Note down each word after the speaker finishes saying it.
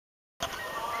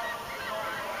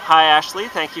Hi Ashleigh,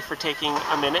 thank you for taking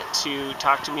a minute to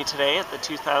talk to me today at the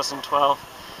 2012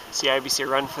 CIBC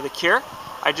Run for the Cure.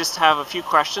 I just have a few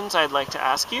questions I'd like to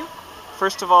ask you.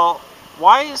 First of all,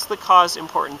 why is the cause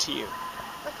important to you?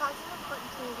 The cause is important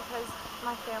to me because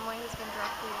my family has been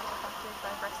directly affected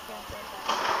by breast cancer,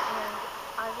 and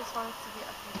I just want it to be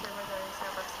a future where there is no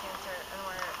breast cancer and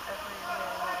where every man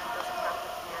and woman doesn't have to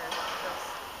fear this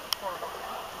horrible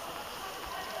disease.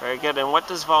 Very good. And what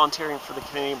does volunteering for the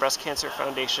Canadian Breast Cancer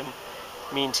Foundation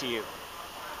mean to you?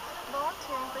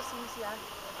 Volunteering for CBCF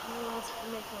means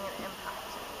making an impact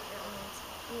to me. It means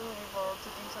being able to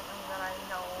do something that I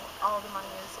know all the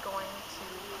money is going to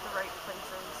the right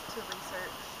places, to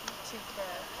research, to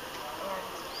care, and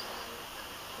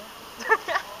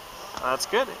yeah. That's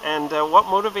good. And what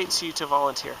motivates you to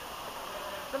volunteer?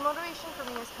 The motivation for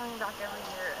me is coming back every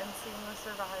year and seeing the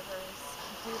survivors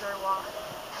do their walk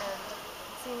and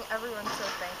seeing everyone so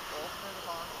thankful for the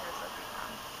volunteers that we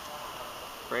have.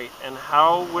 Great. And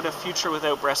how would a future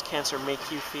without breast cancer make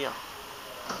you feel?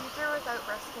 A future without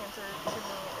breast cancer to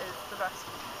me is the best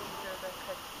future there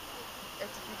could be.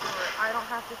 It's a future where I don't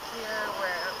have to fear,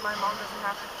 where my mom doesn't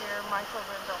have to fear, my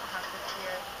children don't have to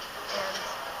fear, and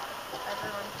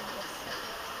everyone can just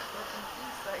live in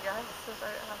peace, I guess,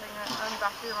 without having it on the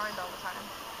back of your mind all the time.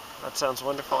 That sounds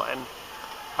wonderful. And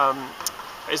um,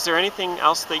 is there anything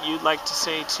else that you'd like to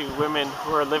say to women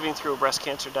who are living through a breast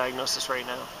cancer diagnosis right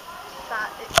now?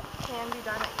 That it can be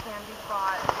done, it can be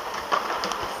fought,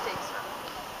 and stay strong.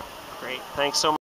 Great. Thanks so much.